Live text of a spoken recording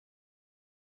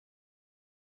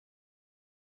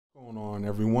What's going on,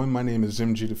 everyone? My name is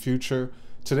MG the Future.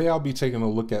 Today I'll be taking a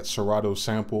look at Serato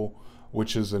Sample,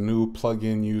 which is a new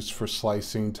plugin used for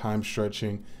slicing, time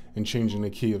stretching, and changing the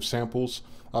key of samples.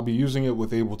 I'll be using it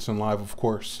with Ableton Live, of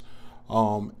course.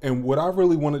 And what I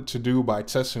really wanted to do by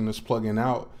testing this plugin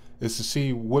out is to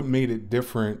see what made it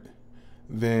different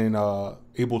than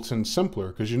Ableton Simpler,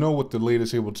 because you know with the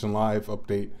latest Ableton Live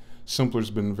update, Simpler's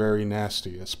been very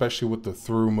nasty, especially with the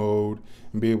through mode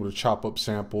and be able to chop up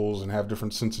samples and have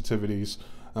different sensitivities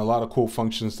and a lot of cool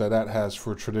functions that has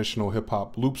for traditional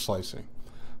hip-hop loop slicing.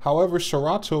 However,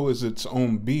 Serato is its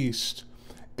own beast,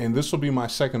 and this will be my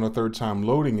second or third time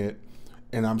loading it,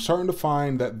 and I'm starting to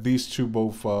find that these two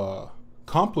both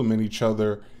complement each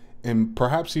other and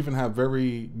perhaps even have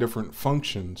very different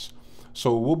functions.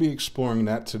 So we'll be exploring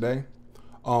that today.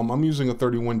 I'm using a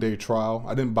 31-day trial.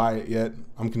 I didn't buy it yet.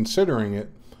 I'm considering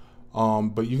it,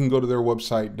 but you can go to their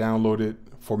website, download it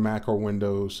for Mac or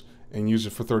Windows, and use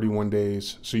it for 31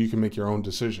 days so you can make your own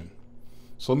decision.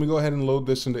 So let me go ahead and load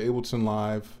this into Ableton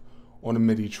Live on a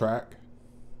MIDI track.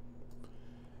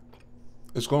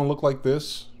 It's going to look like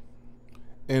this,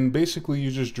 and basically you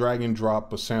just drag and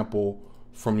drop a sample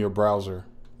from your browser,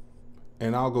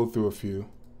 and I'll go through a few.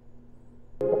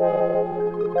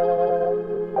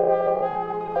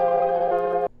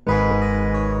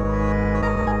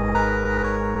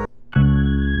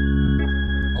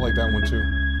 That one too.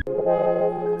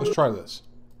 Let's try this.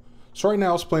 So right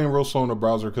now it's playing real slow in the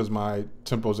browser because my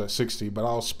tempo's at 60, but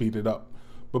I'll speed it up.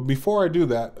 But before I do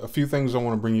that, a few things I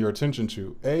want to bring your attention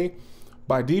to. A,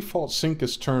 by default sync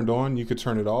is turned on. You could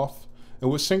turn it off. And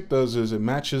what sync does is it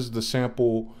matches the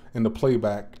sample and the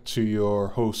playback to your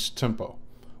host tempo,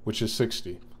 which is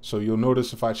 60. So you'll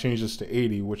notice if I change this to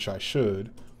 80, which I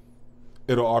should,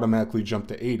 it'll automatically jump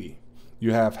to 80.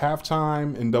 You have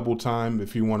halftime and double time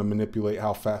if you want to manipulate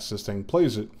how fast this thing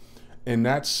plays it. And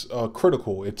that's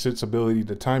critical. It's its ability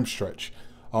to time stretch.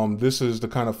 This is the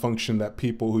kind of function that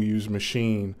people who use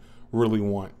Maschine really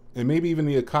want. And maybe even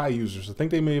the Akai users. I think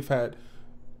they may have had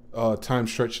time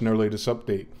stretch in their latest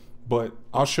update. But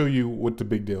I'll show you what the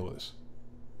big deal is.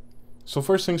 So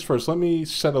first things first, let me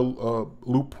set a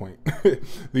loop point.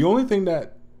 The only thing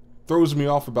that throws me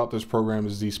off about this program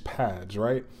is these pads,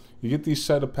 right? You get these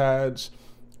set of pads,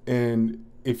 and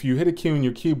if you hit a key on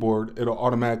your keyboard, it'll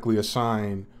automatically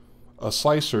assign a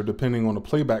slicer depending on the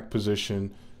playback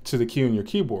position to the key on your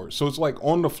keyboard. So it's like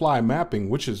on-the-fly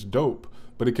mapping, which is dope,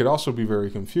 but it could also be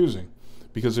very confusing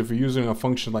because if you're using a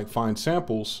function like find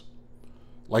samples,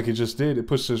 like it just did, it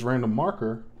puts this random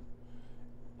marker,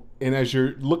 and as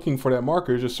you're looking for that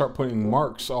marker, just start putting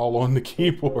marks all on the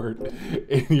keyboard,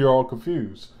 and you're all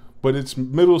confused. But it's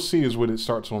middle C is what it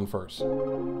starts on first.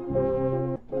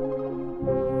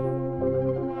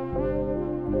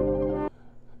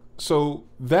 So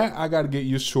that I got to get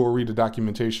used to or read the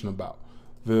documentation about.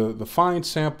 The find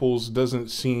samples doesn't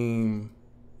seem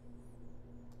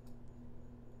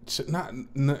not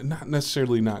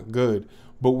necessarily not good,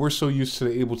 but we're so used to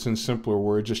the Ableton Simpler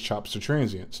where it just chops the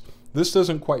transients. This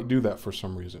doesn't quite do that for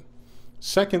some reason.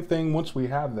 Second thing, once we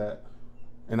have that,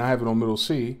 and I have it on middle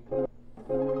C,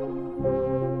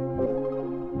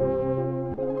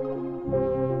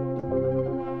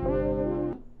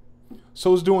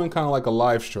 so it's doing kind of like a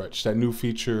live stretch, that new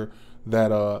feature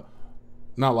that,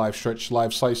 not live stretch,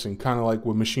 live slicing, kind of like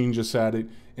what Maschine just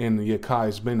added and the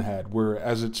Akai's been had, where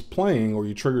as it's playing or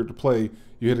you trigger it to play,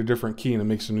 you hit a different key and it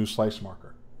makes a new slice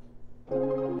marker.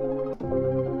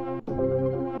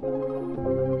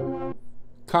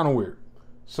 Kind of weird.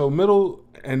 So middle,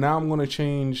 and now I'm going to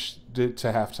change it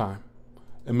to halftime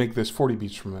and make this 40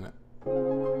 beats per minute.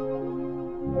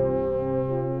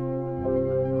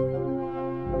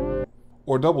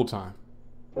 Or double time.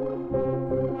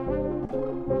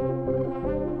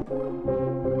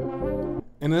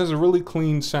 And it has a really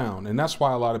clean sound, and that's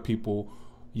why a lot of people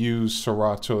use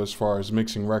Serato as far as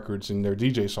mixing records in their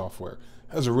DJ software.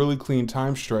 It has a really clean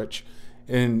time stretch,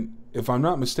 and if I'm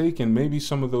not mistaken, maybe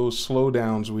some of those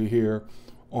slowdowns we hear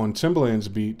on Timbaland's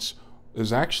beats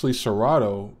is actually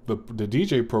Serato, the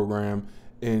DJ program,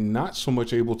 and not so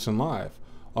much Ableton Live.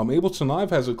 Ableton Live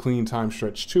has a clean time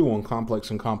stretch too on Complex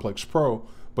and Complex Pro,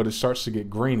 but it starts to get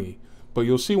grainy. But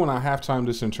you'll see when I halftime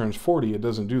this and turns 40, it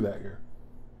doesn't do that here.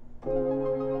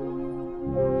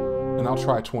 And I'll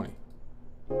try 20.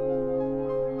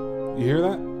 You hear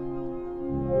that?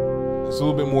 It's a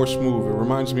little bit more smooth. It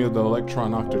reminds me of the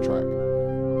Electron Octatrack.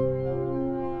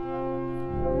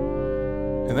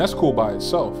 And that's cool by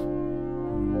itself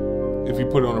if you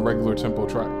put it on a regular tempo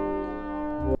track.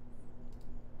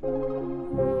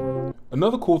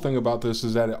 Another cool thing about this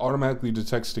is that it automatically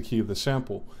detects the key of the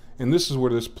sample, and this is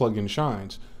where this plugin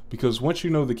shines. because once you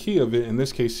know the key of it, in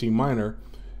this case C minor,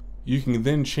 you can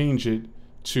then change it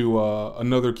to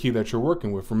another key that you're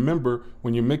working with. Remember,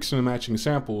 when you're mixing and matching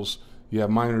samples, you have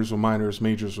minors with minors,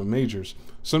 majors with majors.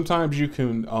 Sometimes you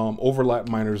can overlap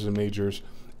minors and majors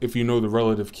if you know the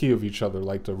relative key of each other,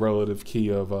 like the relative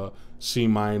key of C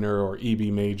minor or E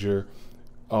B major,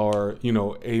 or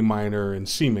A minor and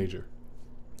C major.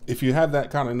 If you have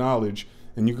that kind of knowledge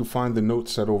and you can find the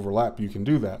notes that overlap, you can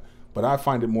do that. But I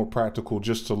find it more practical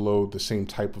just to load the same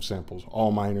type of samples,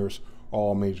 all minors,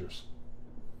 all majors.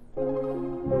 So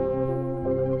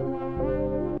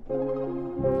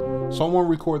I want to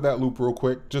record that loop real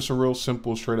quick, just a real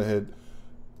simple straight ahead,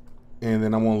 and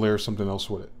then I want to layer something else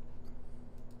with it.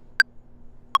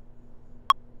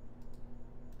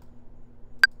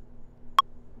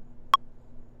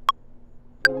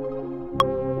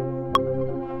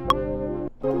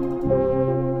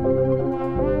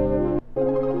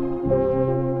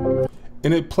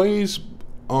 And it plays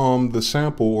the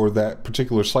sample or that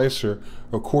particular slicer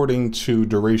according to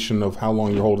duration of how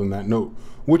long you're holding that note,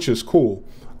 which is cool.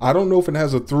 I don't know if it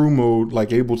has a through mode like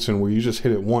Ableton where you just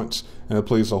hit it once and it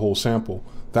plays the whole sample.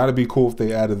 That'd be cool if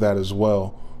they added that as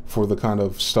well for the kind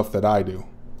of stuff that I do.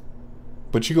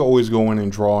 But you can always go in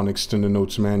and draw and extend the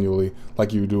notes manually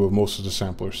like you do with most of the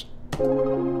samplers.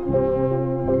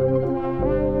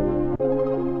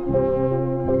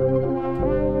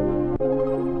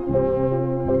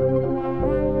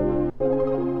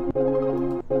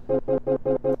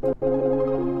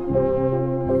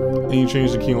 And you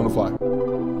change the key on the fly.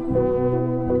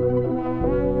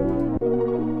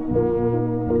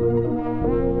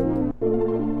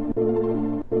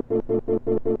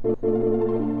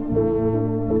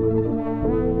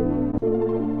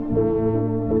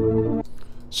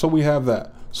 So we have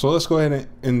that. So let's go ahead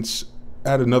and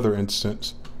add another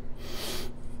instance.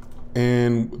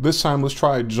 And this time let's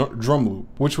try drum loop,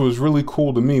 which was really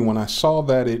cool to me. When I saw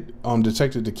that it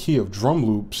detected the key of drum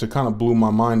loops, it kind of blew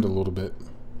my mind a little bit.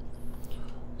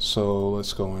 So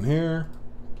let's go in here.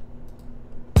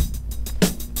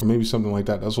 Or maybe something like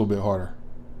that. That's a little bit harder.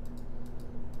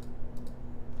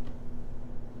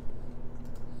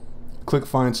 Click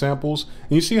find samples.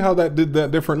 And you see how that did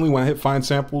that differently when I hit find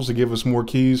samples to give us more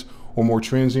keys or more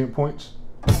transient points?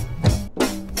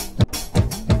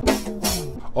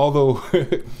 Although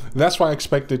that's what I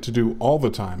expect it to do all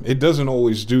the time. It doesn't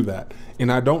always do that.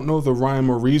 And I don't know the rhyme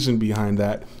or reason behind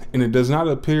that. And it does not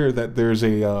appear that there's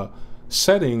a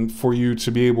setting for you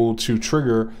to be able to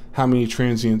trigger how many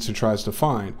transients it tries to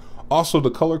find. Also,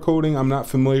 the color coding I'm not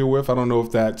familiar with. I don't know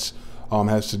if that's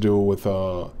has to do with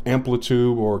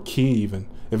amplitude or key even.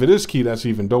 If it is key, that's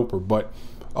even doper. But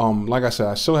like I said,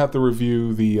 I still have to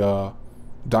review the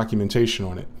documentation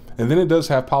on it. And then it does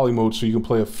have poly mode, so you can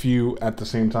play a few at the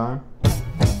same time.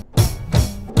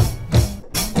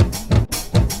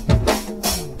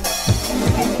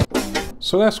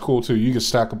 So that's cool too. You can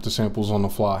stack up the samples on the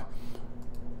fly.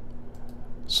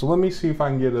 So let me see if I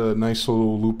can get a nice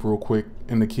little loop real quick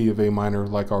in the key of A minor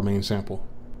like our main sample.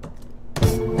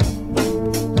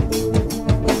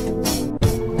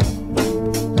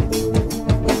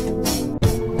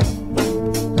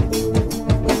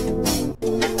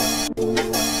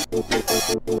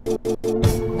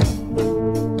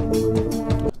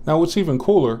 Now what's even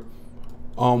cooler,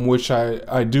 which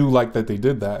I do like that they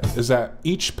did that, is that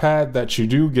each pad that you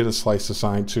do get a slice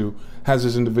assigned to has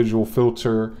its individual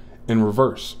filter in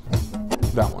reverse.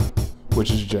 That one,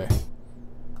 which is J.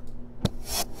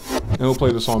 And it'll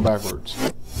play the song backwards.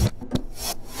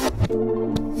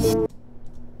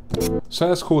 So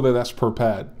that's cool that that's per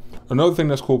pad. Another thing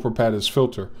that's cool per pad is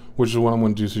filter, which is what I'm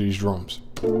going to do to these drums.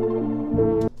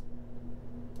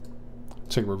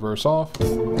 Take reverse off.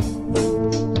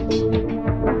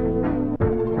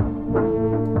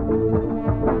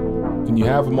 And you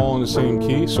have them all in the same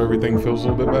key, so everything feels a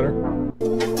little bit better.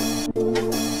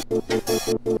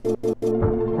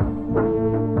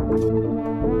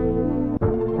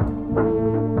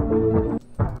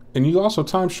 And you also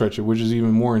time stretch it, which is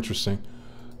even more interesting.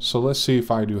 So let's see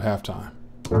if I do halftime.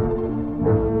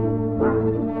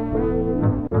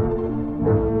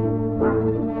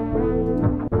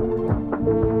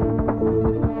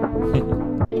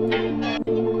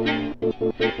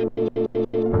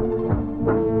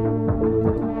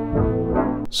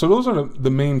 So those are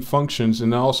the main functions,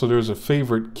 and also there's a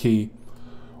favorite key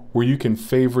where you can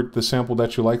favorite the sample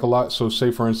that you like a lot. So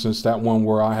say for instance that one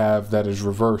where I have that is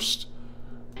reversed,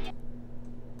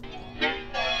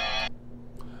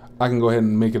 I can go ahead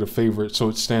and make it a favorite so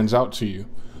it stands out to you.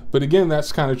 But again,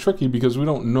 that's kind of tricky because we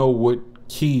don't know what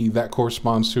key that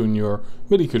corresponds to in your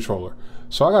MIDI controller.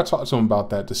 So I got to talk to them about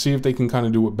that to see if they can kind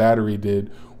of do what Battery did,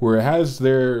 where it has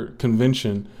their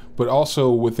convention, but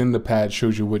also within the pad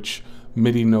shows you which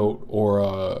MIDI note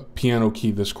or piano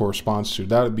key this corresponds to.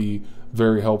 That would be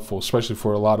very helpful, especially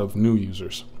for a lot of new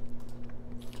users.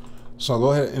 So I'll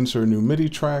go ahead and insert a new MIDI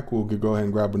track. We'll go ahead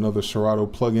and grab another Serato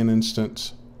plugin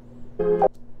instance.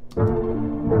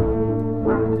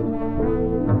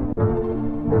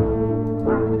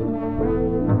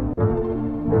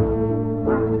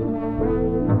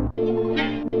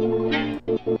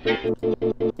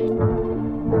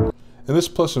 And this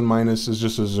plus and minus is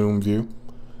just a zoom view,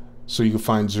 so you can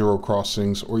find 0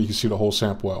 crossings, or you can see the whole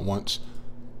sample at once.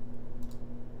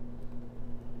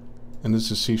 And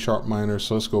this is C sharp minor,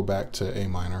 so let's go back to A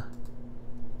minor.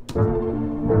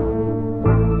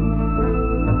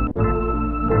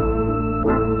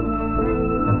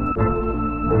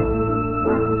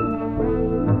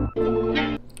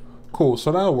 Cool,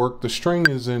 so that'll work. The string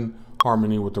is in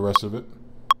harmony with the rest of it.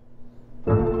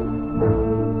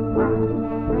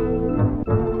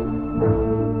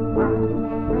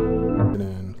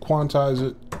 Quantize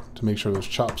it to make sure those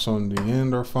chops on the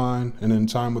end are fine and in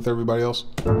time with everybody else.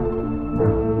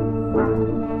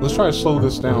 Let's try to slow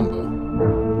this down though.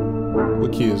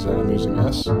 What key is that? I'm using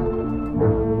S.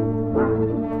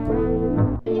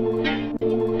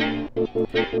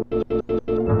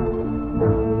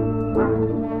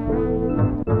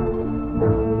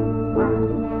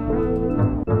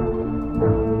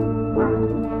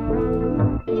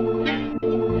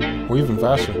 Or even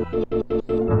faster.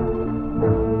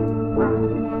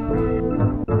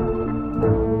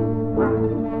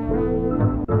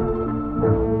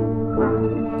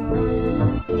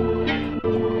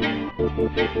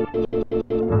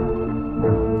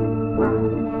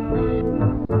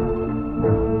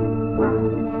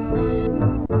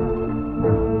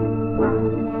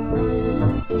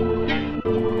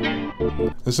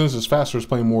 And since it's faster, it's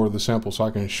playing more of the sample, so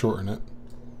I can shorten it.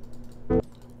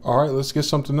 Alright, let's get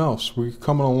something else. We're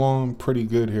coming along pretty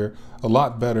good here. A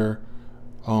lot better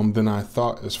than I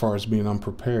thought as far as being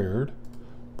unprepared.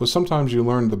 But sometimes you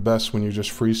learn the best when you're just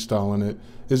freestyling it.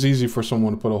 It's easy for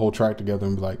someone to put a whole track together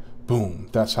and be like, boom,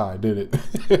 that's how I did it.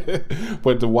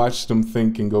 But to watch them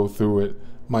think and go through it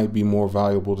might be more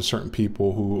valuable to certain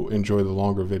people who enjoy the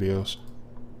longer videos.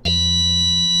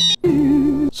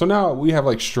 So now we have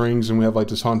like strings and we have like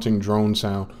this haunting drone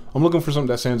sound. I'm looking for something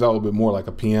that stands out a little bit more, like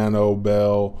a piano,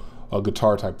 bell, a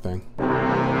guitar type thing. Or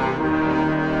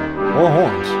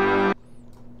horns.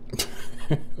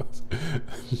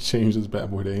 Change this bad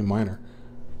boy to A minor.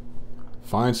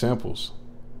 Find samples.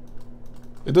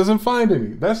 It doesn't find any.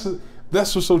 That's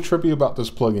what's so trippy about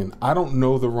this plugin. I don't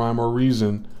know the rhyme or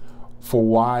reason for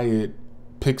why it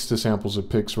picks the samples it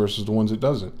picks versus the ones it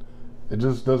doesn't. It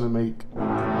just doesn't make...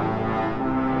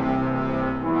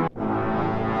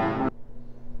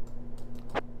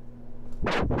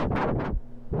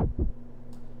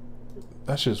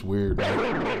 That's just weird,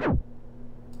 right?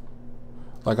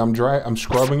 Like I'm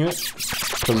scrubbing it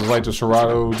because it's like the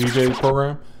Serato DJ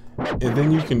program, and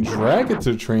then you can drag it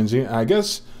to the transient. I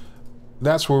guess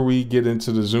that's where we get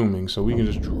into the zooming, so we can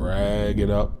just drag it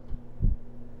up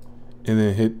and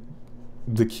then hit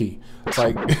the key.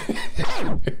 Like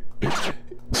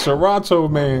Serato,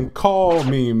 man, call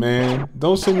me, man.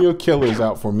 Don't send your killers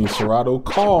out for me, Serato.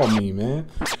 Call me, man.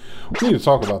 We need to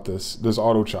talk about this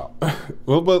auto chop.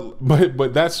 Well,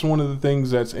 but that's one of the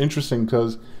things that's interesting,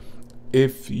 because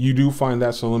if you do find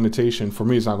that's a limitation, for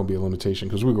me it's not going to be a limitation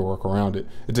because we can work around it.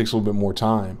 It takes a little bit more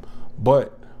time.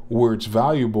 But where it's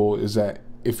valuable is that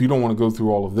if you don't want to go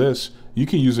through all of this, you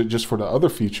can use it just for the other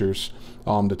features,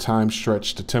 the time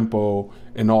stretch, the tempo,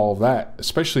 and all of that,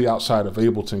 especially outside of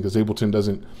Ableton, because Ableton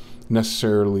doesn't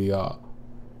necessarily,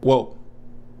 Ableton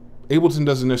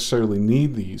doesn't necessarily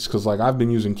need these, because like I've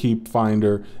been using Key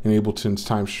Finder and Ableton's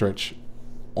time stretch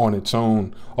on its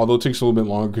own, although it takes a little bit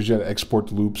longer because you have to export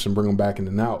the loops and bring them back in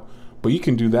and out. But you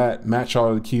can do that, match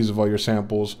all the keys of all your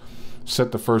samples,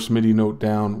 set the first MIDI note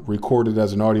down, record it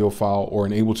as an audio file or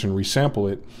in Ableton, resample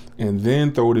it, and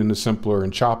then throw it in the simpler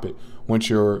and chop it. Once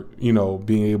you're, you know,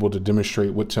 being able to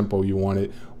demonstrate what tempo you want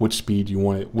it, what speed you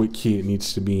want it, what key it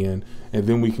needs to be in, and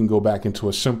then we can go back into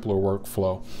a simpler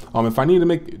workflow. If I need to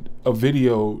make a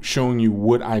video showing you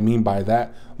what I mean by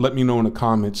that, let me know in the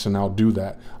comments and I'll do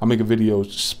that. I'll make a video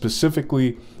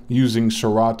specifically using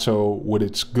Serato, what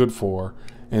it's good for,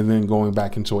 and then going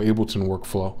back into an Ableton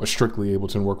workflow, a strictly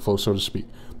Ableton workflow, so to speak.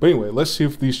 But anyway, let's see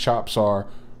if these chops are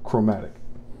chromatic.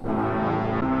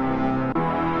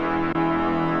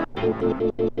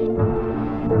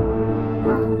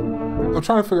 I'm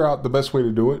trying to figure out the best way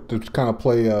to do it, to kind of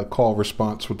play a call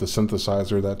response with the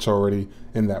synthesizer that's already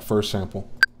in that first sample.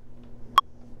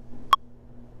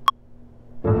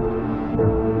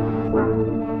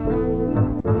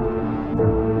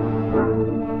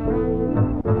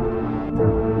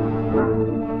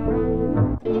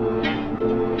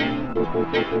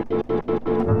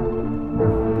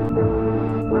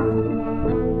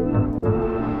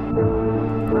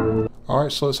 All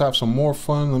right, so let's have some more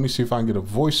fun. Let me see if I can get a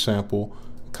voice sample,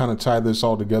 kind of tie this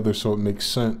all together so it makes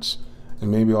sense. And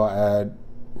maybe I'll add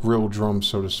real drums,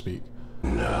 so to speak.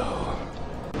 No.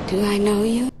 Do I know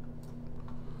you?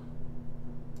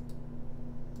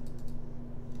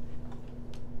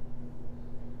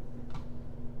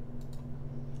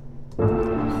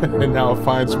 And now it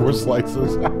finds more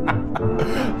slices.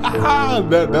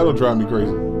 That'll drive me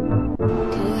crazy. Do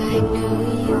I know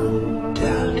you?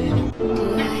 Doubt it.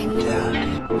 Do I know? Doubt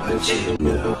it. But you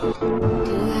know.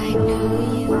 Do I know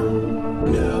you?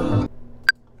 No.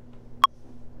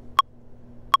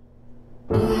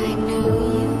 Do I know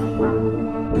you?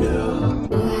 No.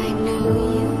 Do I know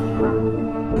you?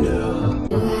 No.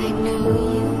 Do I know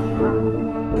you?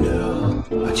 No.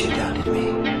 But you doubted me.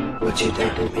 But you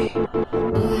doubted me. Do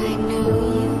I know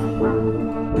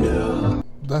you? No.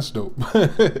 That's dope.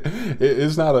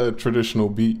 It's not a traditional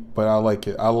beat, but I like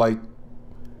it. I like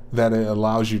that it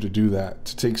allows you to do that,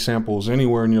 to take samples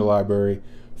anywhere in your library,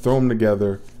 throw them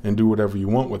together, and do whatever you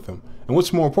want with them. And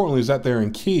what's more importantly is that they're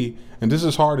in key, and this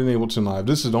is hard in Ableton Live.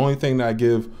 This is the only thing that I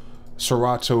give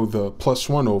Serato the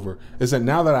 +1 over, is that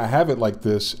now that I have it like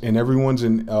this, and everyone's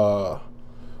in, I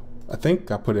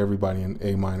think I put everybody in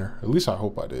A minor. At least I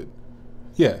hope I did.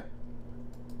 Yeah.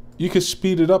 You can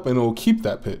speed it up and it'll keep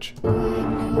that pitch.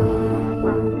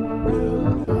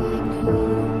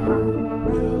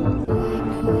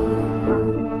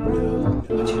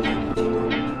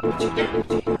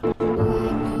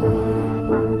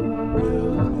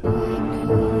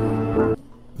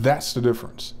 That's the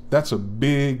difference. That's a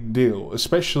big deal,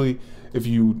 especially if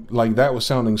you, like that was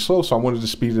sounding slow, so I wanted to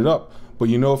speed it up. But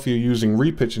you know, if you're using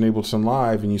repitch in Ableton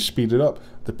Live and you speed it up,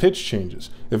 the pitch changes.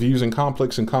 If you're using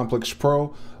Complex and Complex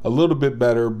Pro, a little bit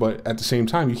better, but at the same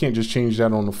time, you can't just change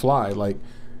that on the fly. Like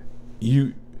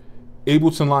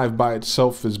Ableton Live by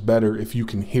itself is better if you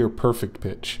can hear perfect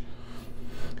pitch.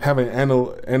 Having an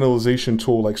analyzation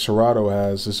tool like Serato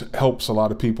has helps a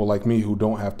lot of people like me who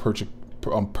don't have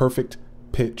perfect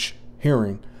pitch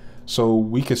hearing. So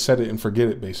we could set it and forget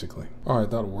it basically. All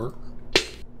right, that'll work.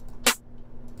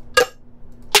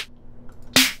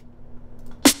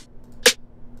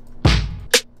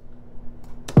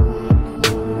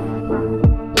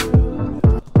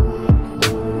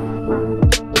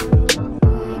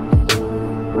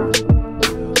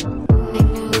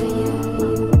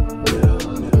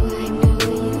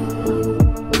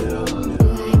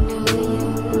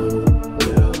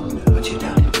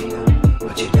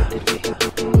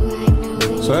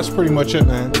 So that's pretty much it,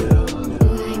 man.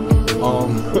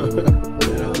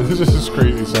 This is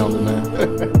crazy sounding, man.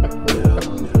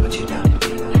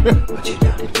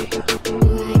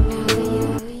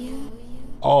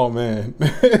 Oh man.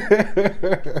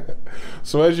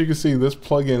 So as you can see, this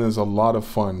plugin is a lot of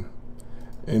fun.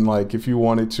 And like, if you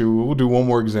wanted to, we'll do one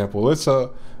more example.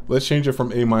 Let's change it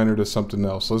from A minor to something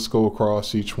else. Let's go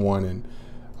across each one and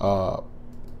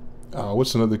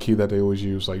what's another key that they always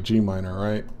use, like G minor,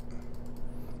 right?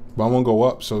 But I won't go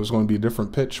up, so it's going to be a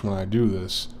different pitch when I do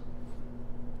this.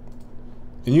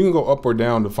 And you can go up or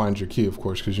down to find your key, of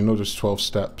course, because you know there's 12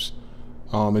 steps.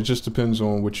 It just depends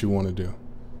on what you want to do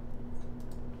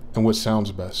and what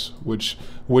sounds best. Which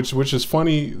is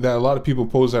funny that a lot of people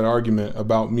pose that argument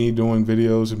about me doing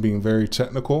videos and being very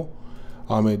technical.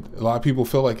 A lot of people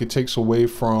feel like it takes away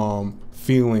from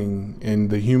feeling and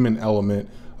the human element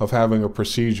of having a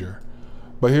procedure.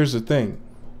 But here's the thing.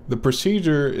 The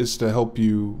procedure is to help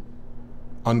you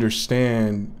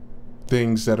understand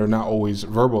things that are not always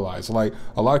verbalized. Like,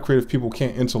 a lot of creative people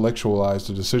can't intellectualize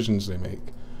the decisions they make.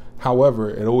 However,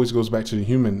 it always goes back to the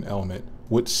human element.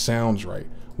 What sounds right?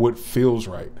 What feels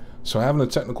right? So having a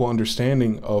technical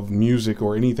understanding of music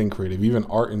or anything creative, even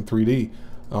art in 3D,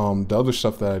 the other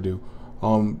stuff that I do,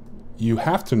 you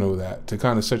have to know that to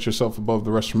kind of set yourself above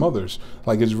the rest from others.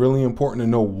 Like, it's really important to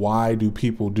know, why do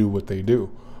people do what they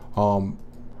do?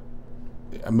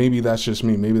 Maybe that's just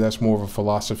me. Maybe that's more of a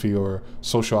philosophy or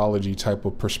sociology type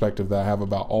of perspective that I have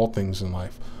about all things in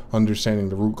life, understanding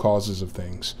the root causes of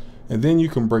things. And then you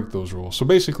can break those rules. So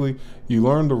basically, you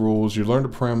learn the rules, you learn the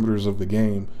parameters of the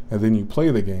game, and then you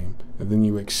play the game, and then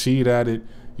you exceed at it,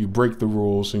 you break the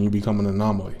rules, and you become an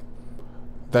anomaly.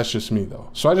 That's just me, though.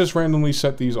 So I just randomly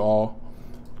set these all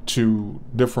to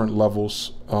different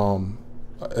levels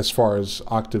as far as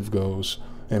octave goes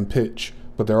and pitch,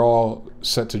 but they're all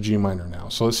set to G minor now.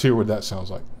 So let's hear what that sounds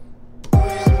like.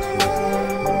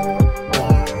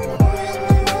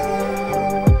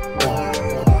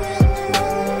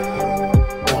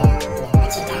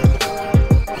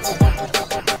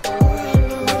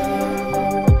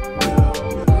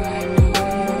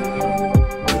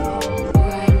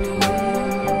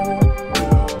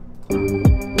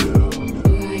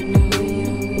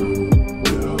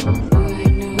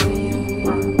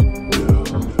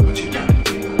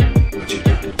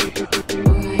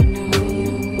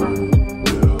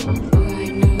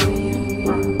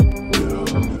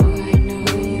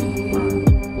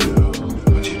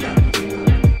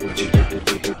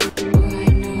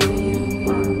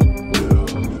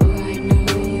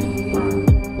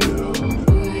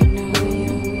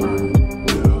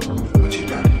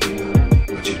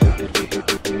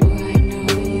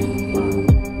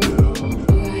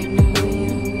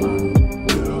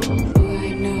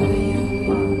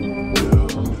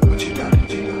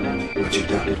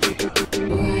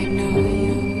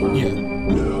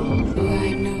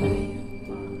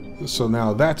 So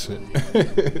now that's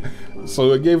it.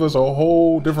 So it gave us a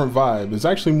whole different vibe. It's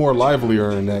actually more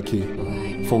livelier in that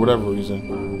key for whatever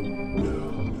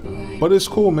reason. But it's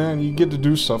cool, man. You get to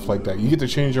do stuff like that. You get to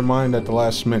change your mind at the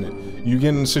last minute. You get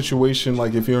in a situation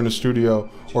like if you're in a studio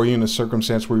or you're in a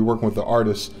circumstance where you're working with the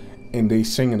artist and they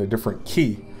sing in a different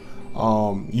key.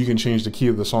 You can change the key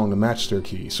of the song to match their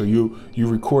key. So you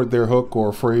record their hook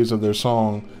or phrase of their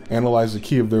song, analyze the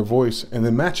key of their voice, and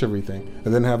then match everything,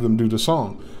 and then have them do the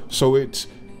song. So it's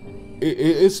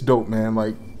dope, man.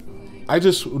 Like,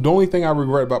 the only thing I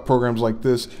regret about programs like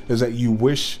this is that you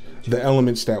wish the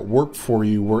elements that work for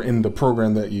you were in the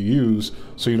program that you use,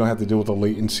 so you don't have to deal with the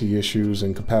latency issues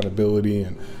and compatibility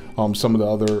and some of the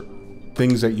other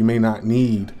things that you may not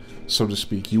need, so to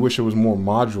speak. You wish it was more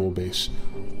module based,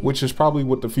 which is probably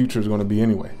what the future is going to be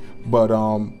anyway. But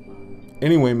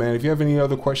anyway, man, if you have any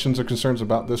other questions or concerns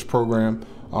about this program,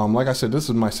 like I said, this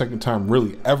is my second time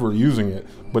really ever using it,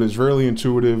 but it's really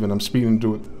intuitive and I'm speeding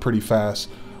through it pretty fast.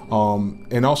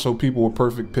 And also people with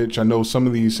perfect pitch. I know some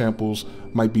of these samples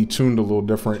might be tuned a little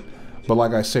different, but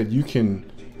like I said, you can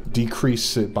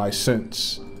decrease it by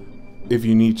cents if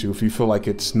you need to, if you feel like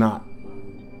it's not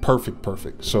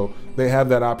perfect. So they have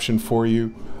that option for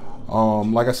you.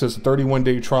 Like I said, it's a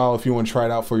 31-day trial if you want to try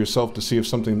it out for yourself to see if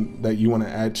something that you want to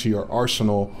add to your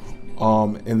arsenal.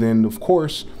 And then, of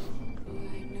course,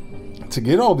 to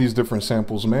get all these different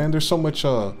samples, man, there's so much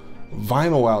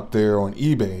vinyl out there on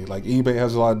eBay. Like, eBay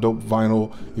has a lot of dope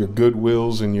vinyl. Your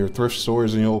Goodwills and your thrift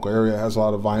stores in your local area has a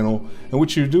lot of vinyl. And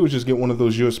what you do is just get one of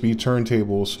those USB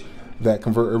turntables that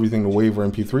convert everything to WAV or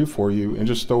MP3 for you and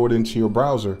just throw it into your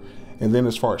browser. And then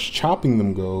as far as chopping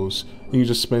them goes, you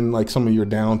just spend like some of your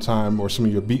downtime or some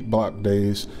of your beat block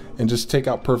days and just take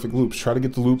out perfect loops. Try to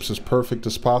get the loops as perfect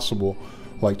as possible,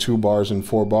 like 2 bars and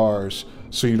 4 bars,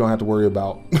 so you don't have to worry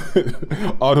about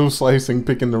auto slicing,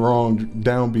 picking the wrong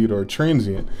downbeat or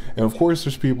transient. And of course,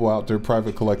 there's people out there,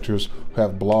 private collectors, who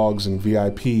have blogs and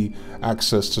VIP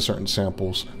access to certain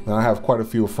samples. And I have quite a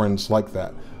few friends like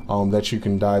that, that you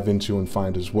can dive into and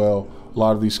find as well. A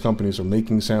lot of these companies are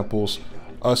making samples.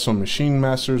 Us on Maschine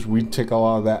Masters, we take a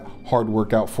lot of that hard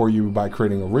work out for you by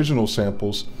creating original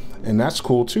samples. And that's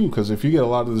cool too, because if you get a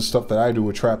lot of the stuff that I do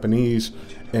with Trappanese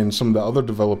and some of the other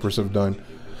developers have done,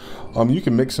 you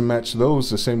can mix and match those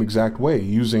the same exact way,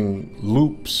 using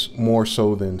loops more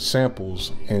so than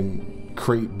samples, and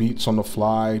create beats on the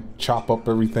fly, chop up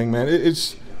everything, man.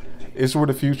 It's where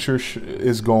the future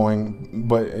is going,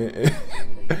 but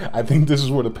I think this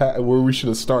is where we should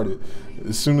have started.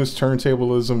 As soon as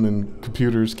turntablism and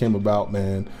computers came about,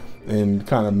 man, and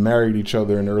kind of married each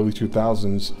other in the early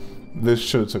 2000s, this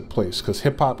should have took place, because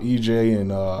hip hop, EJ,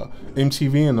 and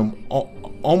MTV and them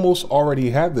almost already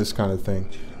had this kind of thing.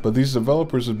 But these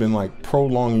developers have been like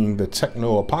prolonging the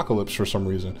techno apocalypse for some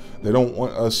reason. They don't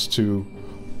want us to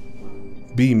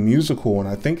be musical, and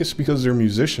I think it's because they're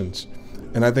musicians.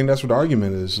 And I think that's what the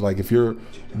argument is. Like, if you're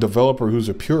a developer who's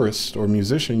a purist or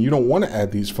musician, you don't want to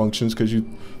add these functions because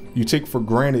you take for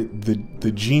granted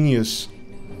the genius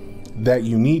that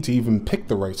you need to even pick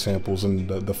the right samples and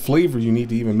the flavor you need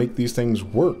to even make these things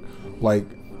work. Like,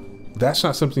 that's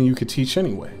not something you could teach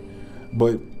anyway.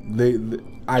 But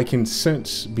I can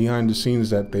sense behind the scenes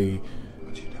that they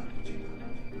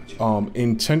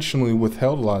intentionally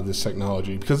withheld a lot of this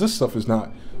technology, because this stuff is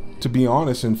not, to be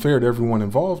honest and fair to everyone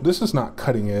involved, this is not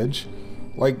cutting edge.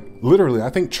 Like, literally, I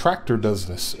think Tractor does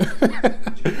this.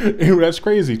 And that's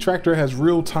crazy. Tractor has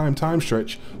real-time time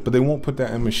stretch, but they won't put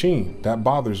that in Maschine. That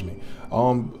bothers me.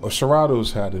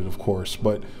 Serato's had it, of course,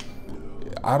 but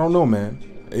I don't know, man.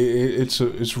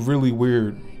 It's really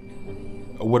weird,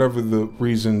 whatever the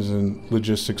reasons and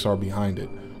logistics are behind it.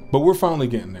 But we're finally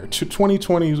getting there.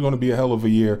 2020 is going to be a hell of a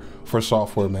year for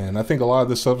software, man. I think a lot of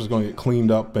this stuff is going to get cleaned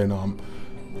up, and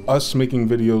us making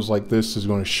videos like this is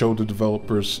going to show the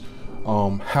developers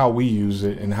how we use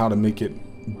it and how to make it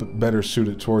better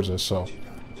suited towards us. So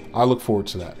I look forward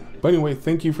to that. But anyway,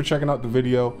 thank you for checking out the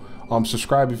video.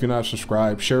 Subscribe if you're not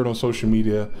subscribed. Share it on social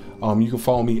media. You can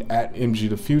follow me at MG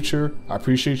The Future. I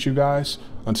appreciate you guys.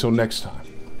 Until next time.